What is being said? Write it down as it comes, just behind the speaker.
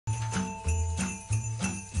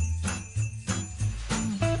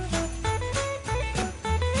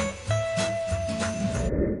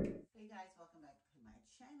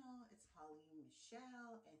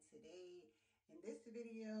Michelle, and today in this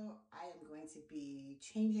video I am going to be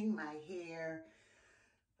changing my hair.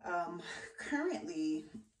 Currently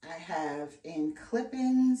I have in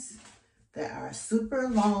clip-ins that are super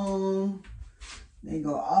long. They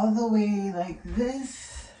go all the way like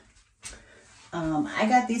this. I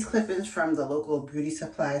got these clip-ins from the local beauty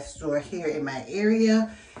supply store here in my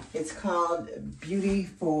area. It's called Beauty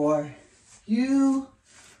for You.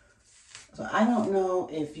 So I don't know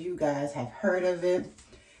if you guys have heard of it.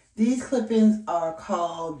 These clip-ins are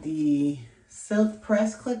called the silk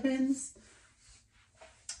press clip-ins.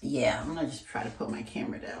 Yeah, I'm gonna just try to put my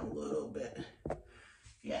camera down a little bit.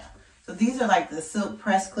 Yeah, so these are like the silk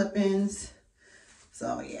press clip-ins.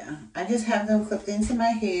 So yeah, I just have them clipped into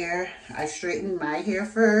my hair. I straighten my hair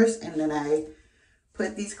first and then I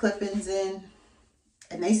put these clip-ins in,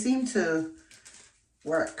 and they seem to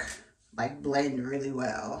work, like blend really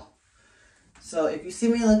well. So if you see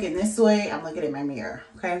me looking this way, I'm looking in my mirror,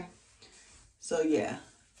 okay? So yeah.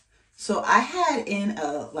 So I had in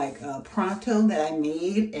a pronto that I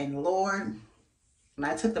made, and Lord, when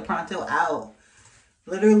I took the pronto out,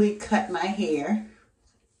 literally cut my hair.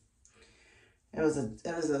 It was a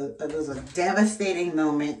devastating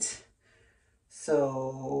moment.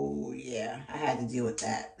 So yeah, I had to deal with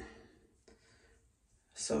that.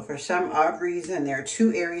 So for some odd reason, there are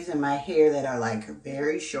two areas in my hair that are like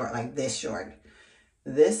very short, like this short.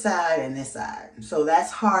 This side and this side. So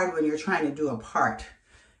that's hard when you're trying to do a part.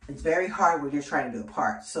 It's very hard when you're trying to do a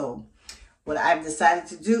part. So what I've decided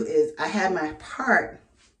to do is I have my part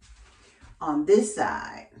on this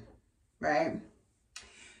side, right?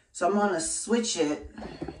 So I'm going to switch it.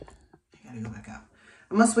 I got to go back out.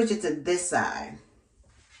 I'm going to switch it to this side.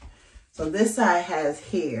 So this side has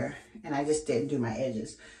hair, and I just didn't do my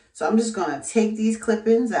edges. So I'm just going to take these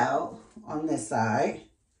clip-ins out on this side.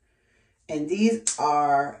 And these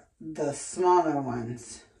are the smaller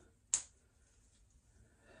ones.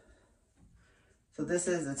 So this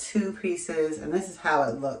is the two pieces, and this is how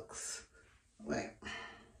it looks. Wait.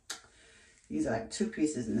 These are like two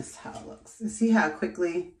pieces, and this is how it looks. And see how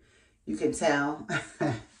quickly you can tell?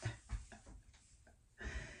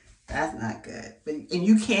 That's not good. And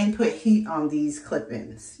you can put heat on these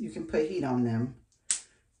clip-ins. You can put heat on them.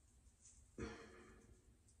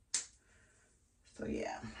 So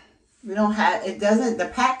yeah. We don't have, it doesn't, the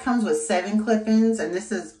pack comes with 7 clip-ins, and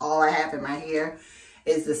this is all I have in my hair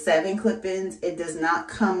is the 7 clip-ins. It does not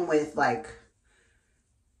come with like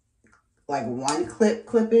one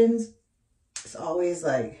clip-ins. It's always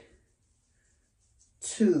like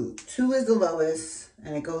 2. 2 is the lowest,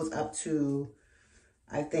 and it goes up to,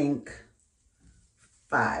 I think,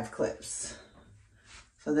 5 clips.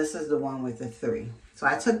 So this is the one with the 3. So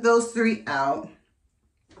I took those 3 out.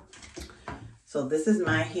 So this is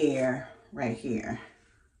my hair right here.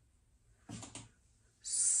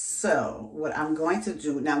 So what I'm going to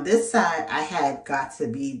do, now this side I had got to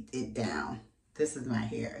be it down. This is my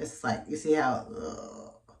hair. It's like, you see how,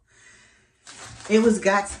 it was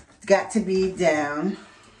got to be down.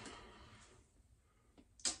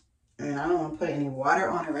 And I don't want to put any water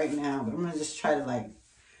on it right now, but I'm going to just try to like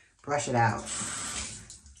brush it out.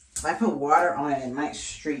 If I put water on it, it might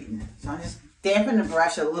straighten. So I'm just dampen the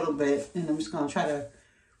brush a little bit, and I'm just going to try to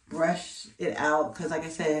brush it out, because like I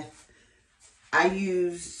said, I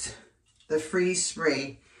used the freeze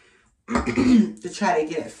spray to try to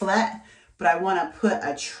get it flat, but I want to put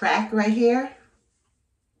a track right here.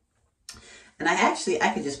 And I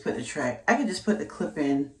could just put the track, I could just put the clip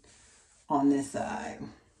in on this side.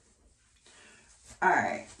 All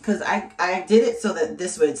right, because I did it so that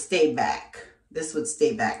this would stay back. This would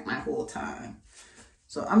stay back my whole time.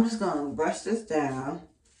 So I'm just going to brush this down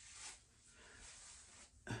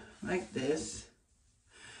like this.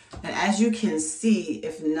 And as you can see,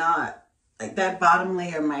 if not, like that bottom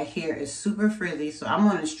layer of my hair is super frizzy. So I'm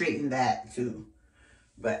going to straighten that too.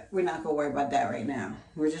 But we're not going to worry about that right now.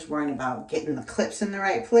 We're just worrying about getting the clips in the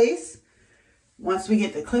right place. Once we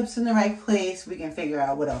get the clips in the right place, we can figure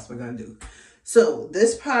out what else we're going to do. So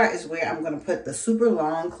this part is where I'm going to put the super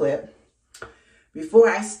long clip. Before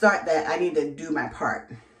I start that, I need to do my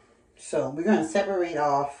part. So we're going to separate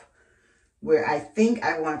off where I think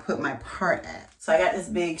I want to put my part at. So I got this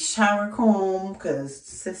big shower comb because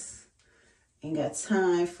sis ain't got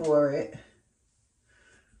time for it.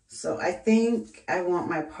 So I think I want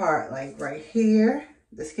my part like right here.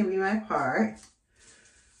 This can be my part.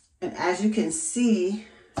 And as you can see,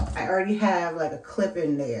 I already have like a clip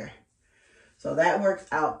in there. So that works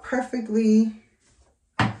out perfectly.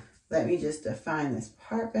 Let me just define this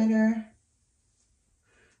part better.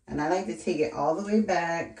 And I like to take it all the way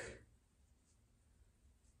back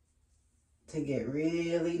to get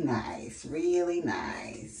really nice, really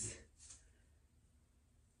nice.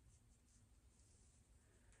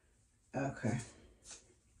 Okay.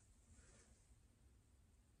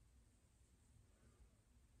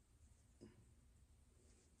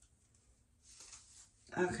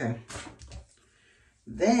 Okay.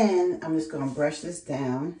 Then I'm just going to brush this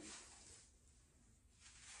down.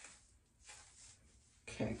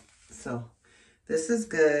 Okay, so this is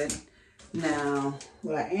good. Now,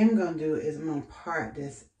 what I am going to do is I'm going to part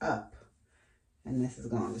this up. And this is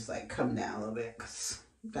going to just like come down a little bit, because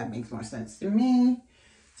that makes more sense to me.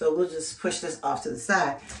 So we'll just push this off to the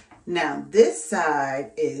side. Now, this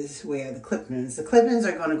side is where the clip-ins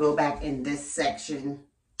are going to go back in this section,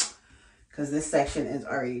 because this section is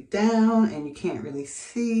already down and you can't really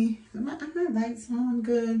see. Are my lights on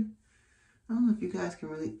good? I don't know if you guys can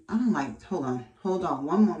really, I don't like, hold on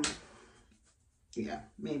one moment. Yeah,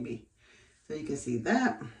 maybe. So you can see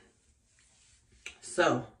that.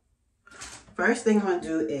 So first thing I'm going to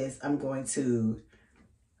do is I'm going to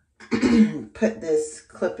put this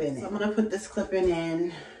clip in. So I'm going to put this clip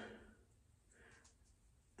in.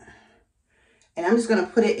 And I'm just going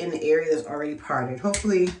to put it in the area that's already parted.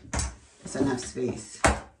 Hopefully it's enough space.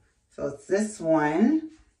 So it's this one.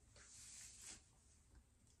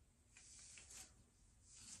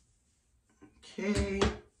 Okay.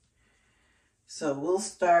 So we'll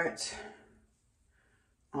start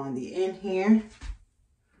on the end here.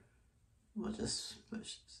 We'll just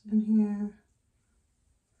push this in here.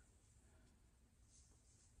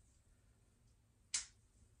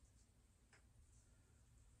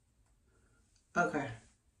 Okay,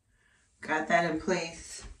 got that in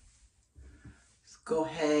place. Let's go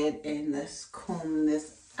ahead and let's comb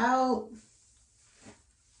this out.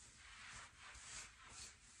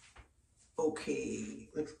 Okay,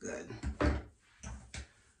 looks good.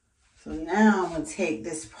 So now I'm gonna take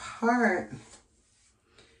this part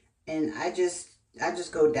and I just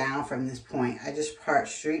go down from this point. I just part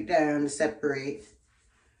straight down to separate.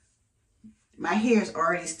 My hair is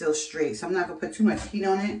already still straight, so I'm not gonna put too much heat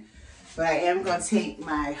on it. But I am going to take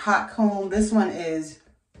my hot comb. This one is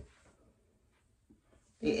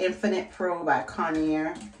the Infinite Pro by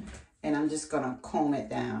Conair. And I'm just going to comb it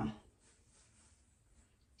down.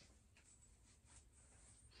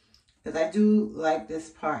 Because I do like this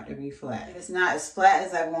part to be flat. If it's not as flat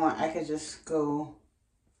as I want, I could just go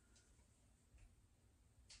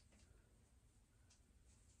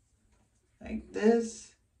like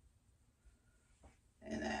this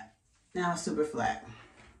and that. Now it's super flat.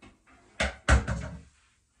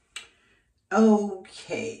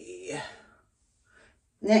 Okay,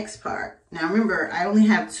 next part. Now remember, I only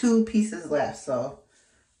have 2 pieces left, so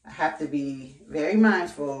I have to be very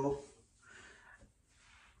mindful.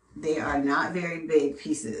 They are not very big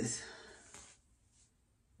pieces.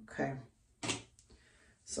 Okay,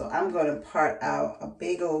 so I'm going to part out a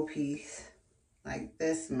big old piece like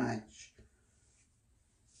this much.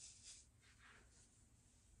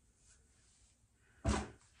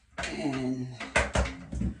 And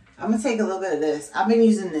I'm going to take a little bit of this. I've been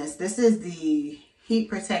using this. This is the Heat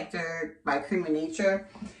Protector by Cream of Nature.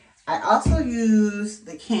 I also use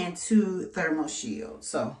the Cantu Thermal Shield.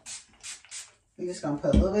 So we're just going to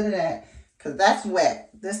put a little bit of that because that's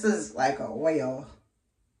wet. This is like a oil.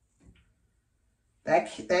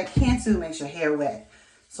 That Cantu makes your hair wet.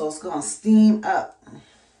 So it's going to steam up.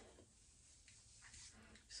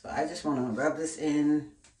 So I just want to rub this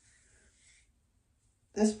in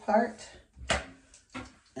this part.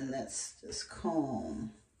 And let's just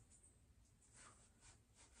comb.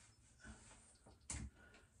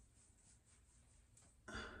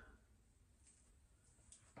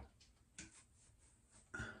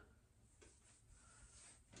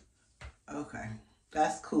 Okay,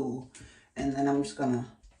 that's cool. And then I'm just gonna,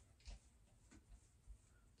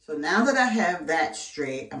 so now that I have that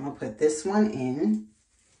straight, I'm gonna put this one in.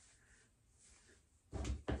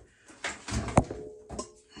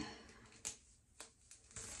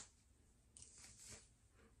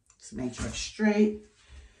 Make sure it's straight,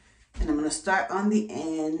 and I'm going to start on the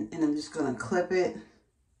end, and I'm just going to clip it,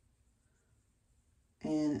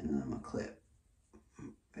 and I'm going to clip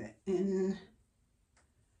it in.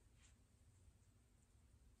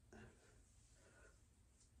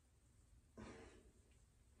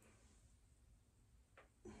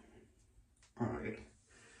 All right,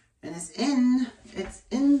 and it's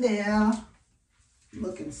in there,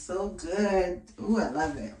 looking so good. Ooh, I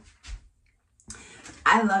love it.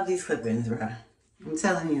 I love these clip-ins, bro. I'm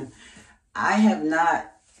telling you, I have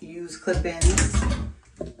not used clip-ins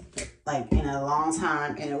like in a long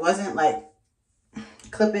time, and it wasn't like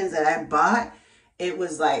clip-ins that I bought. It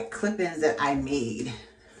was like clip-ins that I made.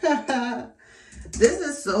 This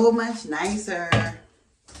is so much nicer.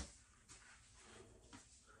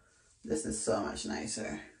 This is so much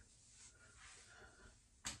nicer.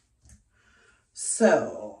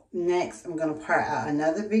 So next I'm gonna part out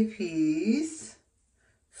another big piece.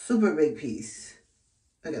 Super big piece.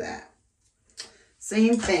 Look at that.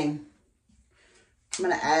 Same thing. I'm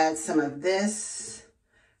gonna add some of this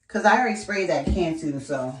because I already sprayed that can too,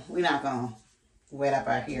 so we're not gonna wet up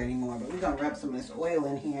our hair anymore, but we're gonna rub some of this oil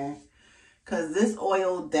in here because this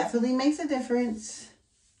oil definitely makes a difference.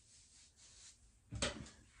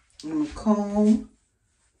 I'm gonna comb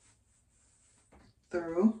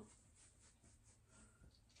through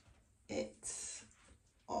it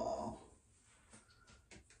all.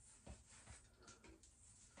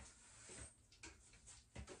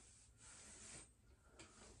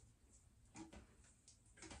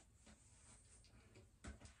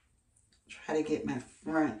 Try to get my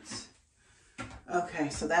fronts. Okay,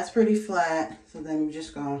 so that's pretty flat. So then I'm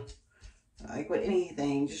just gonna, like with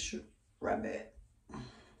anything, just rub it.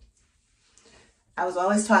 I was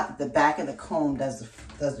always taught that the back of the comb does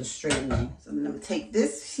the straightening. So then I'm gonna take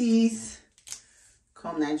this piece,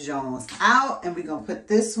 comb that Jones out, and we're gonna put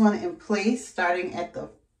this one in place, starting at the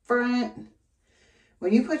front.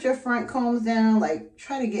 When you put your front combs down, like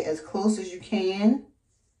try to get as close as you can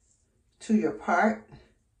to your part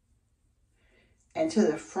and to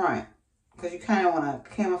the front, because you kind of want to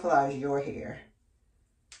camouflage your hair.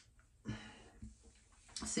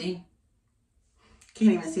 See?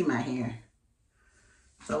 Can't even see my hair.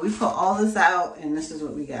 So we put all this out, and this is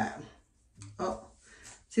what we got. Oh,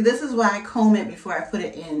 see, this is why I comb it before I put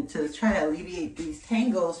it in, to try to alleviate these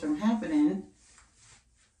tangles from happening,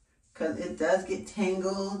 because it does get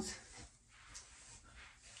tangled.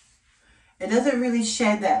 It doesn't really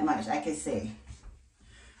shed that much, I can say.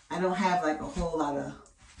 I don't have like a whole lot of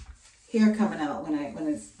hair coming out when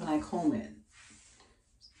I comb it.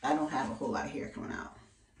 I don't have a whole lot of hair coming out.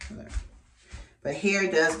 But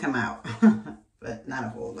hair does come out, but not a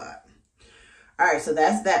whole lot. All right, so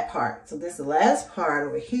that's that part. So this last part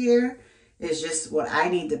over here is just what I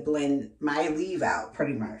need to blend my leave out,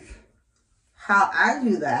 pretty much. How I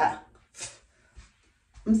do that,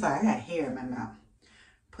 I'm sorry, I got hair in my mouth.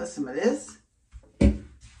 Put some of this.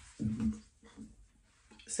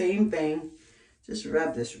 Same thing, just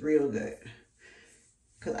rub this real good.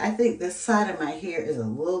 Because I think this side of my hair is a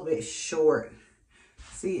little bit short.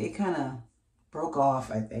 See, it kind of broke off,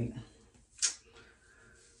 I think.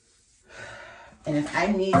 And if I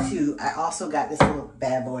need to, I also got this little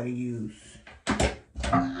bad boy to use. I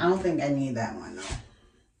don't think I need that one though.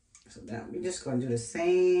 So now we're just going to do the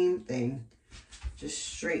same thing. Just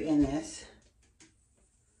straighten this.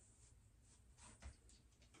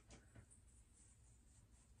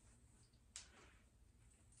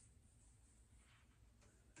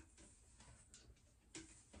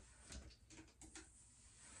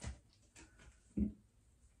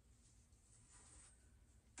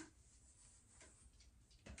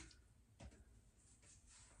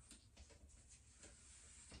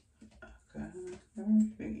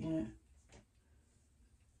 Yeah.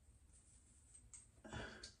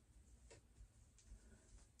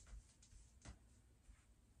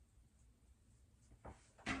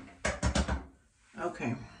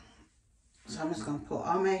 Okay, so I'm just gonna pull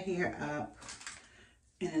all my hair up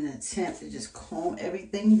in an attempt to just comb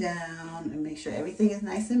everything down and make sure everything is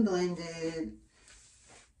nice and blended.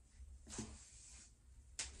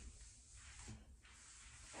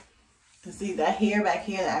 See that hair back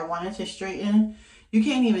here that I wanted to straighten, you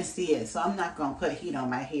can't even see it, so I'm not gonna put heat on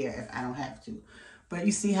my hair if I don't have to. But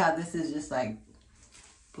you see how this is just like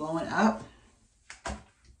blowing up.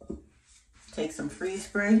 Take some freeze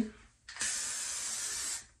spray,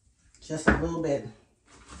 just a little bit,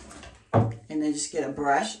 and then just get a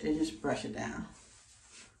brush and just brush it down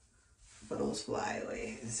for those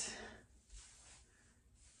flyaways.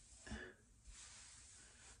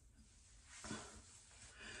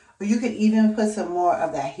 Or you could even put some more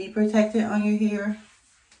of that heat protectant on your hair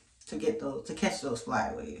to get those, to catch those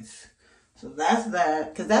flyaways. So that's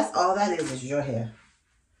that, because that's all that is your hair.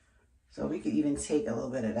 So we could even take a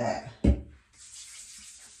little bit of that.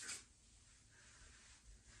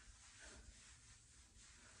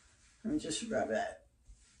 And just rub that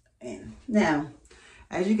in. Now,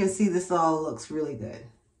 as you can see, this all looks really good.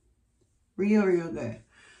 Real, real good.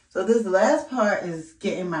 So this last part is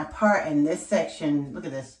getting my part in this section. Look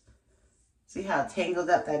at this. See how tangled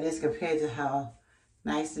up that is compared to how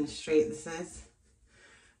nice and straight this is?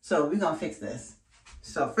 So we're going to fix this.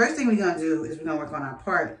 So first thing we're going to do is we're going to work on our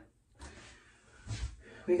part.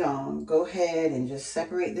 We're going to go ahead and just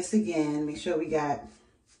separate this again. Make sure we got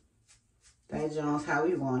That Jones how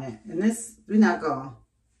we want it. And this, we're not going to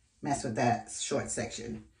mess with that short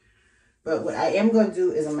section. But what I am going to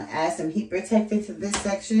do is I'm going to add some heat protectant to this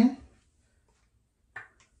section.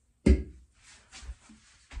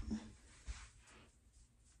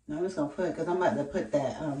 Now I'm just going to put, because I'm about to put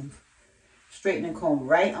that straightening comb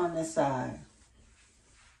right on this side.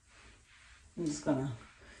 I'm just going to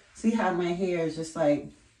see how my hair is just like,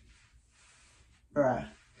 bruh.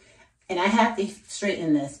 And I have to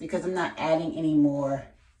straighten this because I'm not adding any more.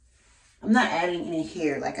 I'm not adding any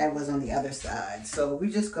hair like I was on the other side. So we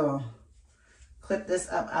just gonna clip this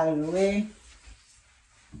up out of the way.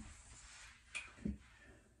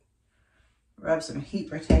 Rub some heat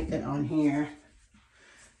protectant on here.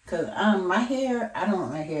 Cause my hair, I don't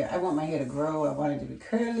want my hair, I want my hair to grow. I want it to be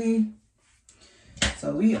curly.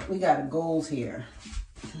 So we got goals here.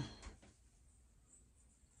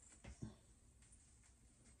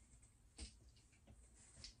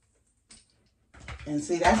 And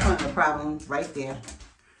see, that's one of the problems right there.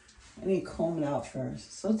 I need to comb it out first.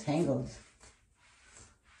 It's so tangled.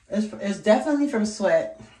 It's definitely from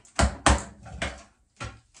sweat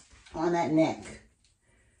on that neck.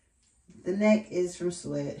 The neck is from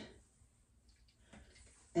sweat.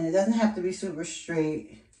 And it doesn't have to be super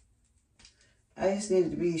straight. I just need it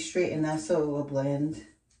to be straight enough so it will blend.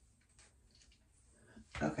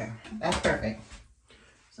 Okay, that's perfect.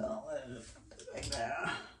 So let's put it like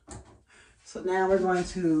that. So now we're going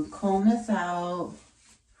to comb this out,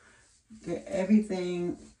 get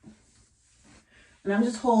everything, and I'm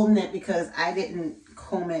just holding it because I didn't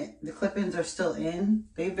comb it. The clip-ins are still in.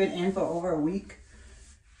 They've been in for over a week,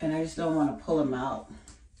 and I just don't want to pull them out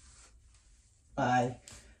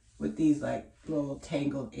with these like little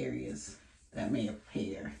tangled areas that may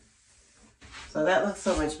appear. So that looks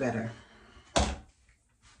so much better.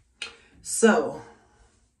 So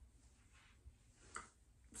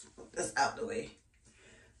this out the way.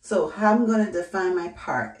 So how I'm going to define my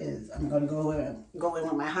part is I'm going to go in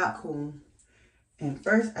with my hot comb. And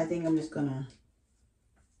first, I think I'm just going to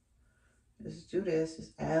just do this.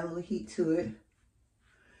 Just add a little heat to it.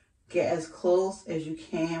 Get as close as you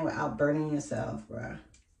can without burning yourself, bruh.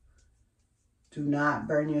 Do not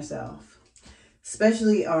burn yourself.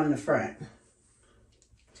 Especially on the front.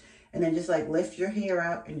 And then just like lift your hair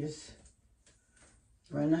up and just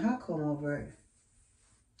run the hot comb over it.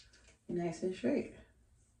 Nice and straight.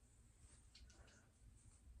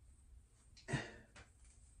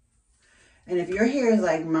 And if your hair is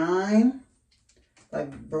like mine,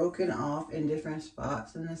 like broken off in different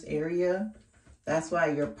spots in this area, that's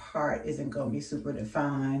why your part isn't going to be super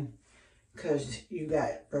defined, because you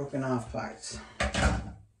got broken off parts.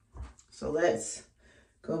 So let's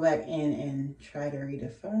go back in and try to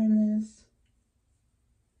redefine this.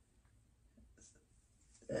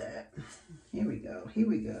 Here we go. Here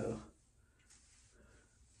we go.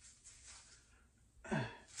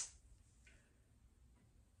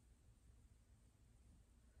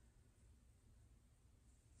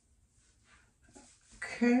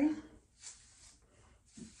 Okay,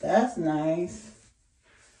 that's nice.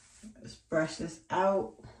 Let's brush this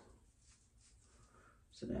out.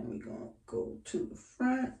 So then we're gonna go to the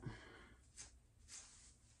front.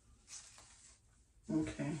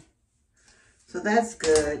 Okay, so that's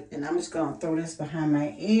good. And I'm just gonna throw this behind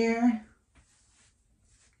my ear.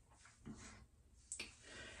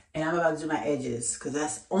 And I'm about to do my edges because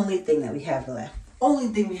that's the only thing that we have left. Only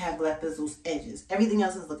thing we have left is those edges. Everything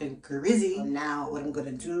else is looking grizzy. So now what I'm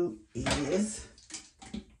gonna do is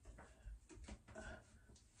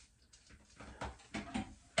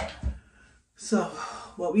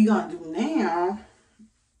what we're gonna do now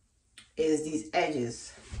is these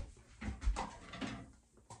edges.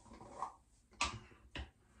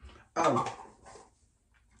 Oh,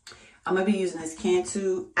 I'm gonna be using this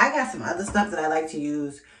Cantu. I got some other stuff that I like to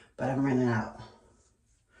use, but I'm running out.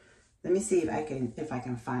 Let me see if I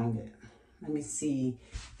can find it. Let me see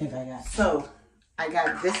if I got. So I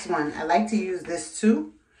got this one. I like to use this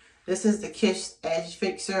too. This is the Kish Edge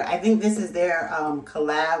Fixer. I think this is their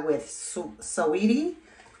collab with Saweetie,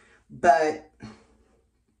 but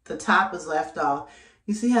the top is left off.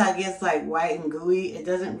 You see how it gets like white and gooey? It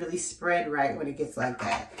doesn't really spread right when it gets like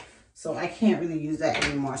that. So I can't really use that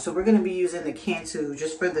anymore. So we're gonna be using the Cantu.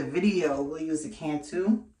 Just for the video, we'll use the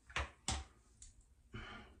Cantu.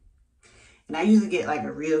 And I usually get like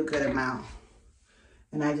a real good amount.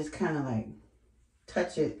 And I just kind of like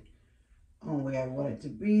touch it on where I want it to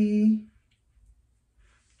be.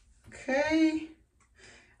 Okay.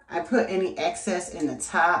 I put any excess in the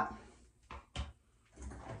top.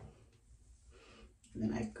 And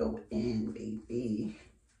then I go in, baby.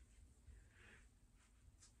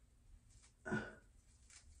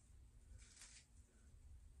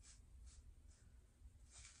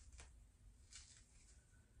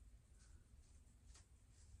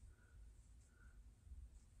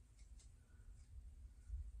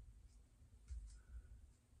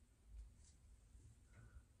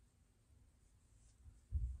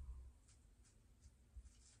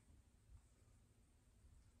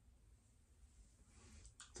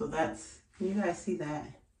 So that's, can you guys see that?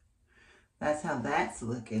 That's how that's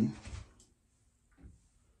looking.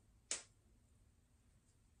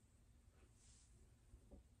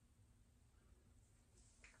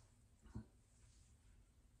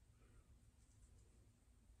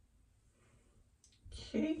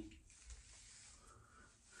 Okay.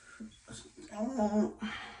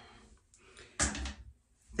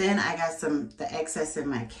 Then I got the excess in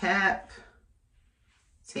my cap.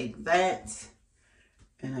 Take that,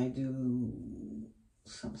 and I do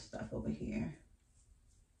some stuff over here.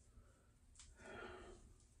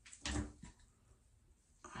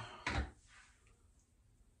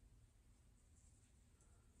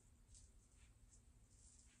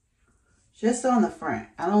 Just on the front.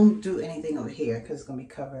 I don't do anything over here because it's going to be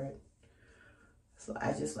covered. So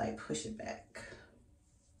I just like push it back.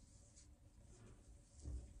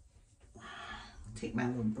 Take my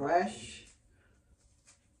little brush.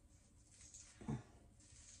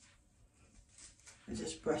 And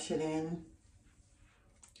just brush it in.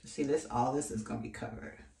 See this, all this is going to be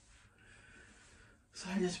covered. So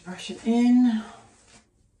I just brush it in.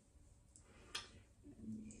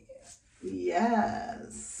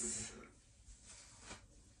 Yes.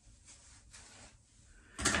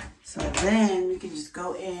 So then we can just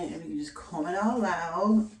go in and we can just comb it all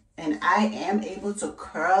out. And I am able to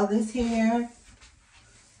curl this hair.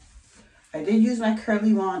 I did use my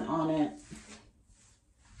curly wand on it.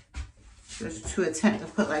 Just to attempt to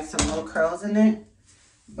put like some little curls in it.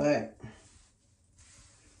 But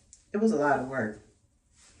it was a lot of work.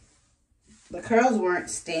 The curls weren't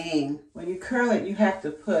staying. When you curl it, you have to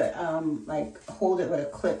put, like hold it with a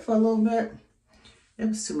clip for a little bit. It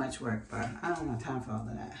was too much work, but I don't have time for all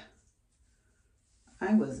of that.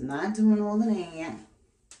 I was not doing all of that.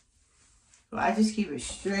 So I just keep it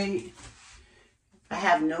straight. If I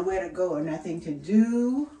have nowhere to go or nothing to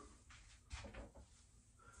do,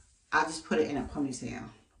 I'll just put it in a ponytail.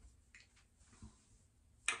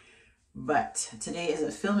 But today is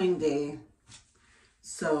a filming day,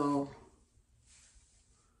 so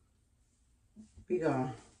we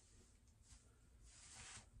gonna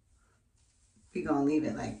leave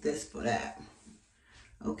it like this for that.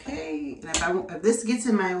 Okay, and if this gets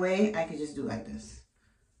in my way, I could just do like this.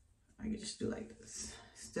 I could just do like this.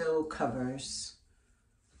 Still covers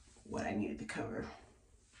what I needed to cover.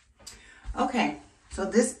 Okay, so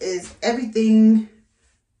this is everything.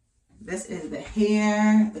 This is the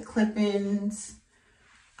hair, the clip-ins.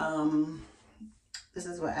 This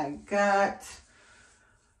is what I got.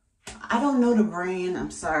 I don't know the brand.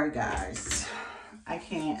 I'm sorry, guys. I'm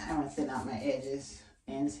gonna thin out my edges,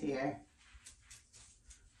 ends here.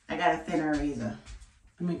 I got a thinner razor.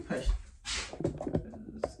 Let me push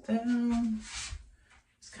this down.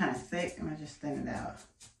 It's kind of thick. I'm gonna just thin it out.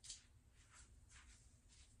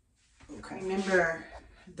 Okay, remember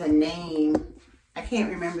the name. I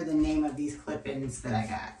can't remember the name of these clip-ins that I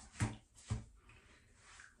got.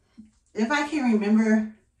 If I can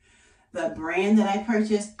remember the brand that I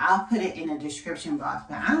purchased, I'll put it in the description box.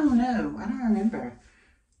 But I don't know. I don't remember.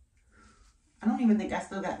 I don't even think I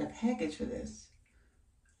still got the package for this.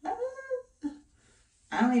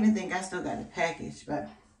 I don't even think I still got the package, but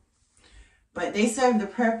they serve the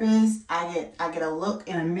purpose. I get a look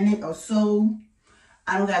in a minute or so.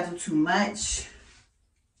 I don't gotta do too much.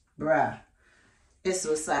 Bruh. It's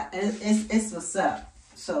what's up. It's what's up.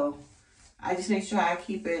 So I just make sure I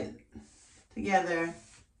keep it together.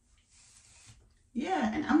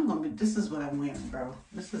 Yeah, and this is what I'm wearing, bro.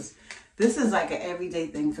 This is like an everyday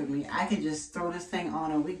thing for me. I can just throw this thing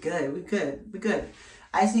on and we good. We good.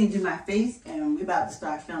 I just need to do my face and we about to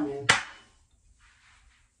start filming.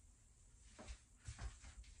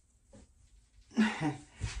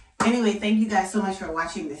 Anyway, thank you guys so much for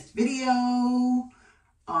watching this video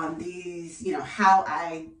on these, how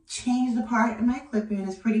I change the part in my clip-in.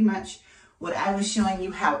 Is pretty much what I was showing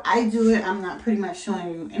you how I do it. I'm not pretty much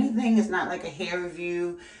showing you anything. It's not like a hair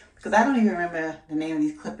review because I don't even remember the name of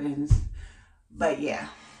these clip-ins. But yeah,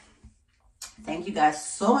 thank you guys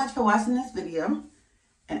so much for watching this video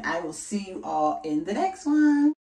and I will see you all in the next one.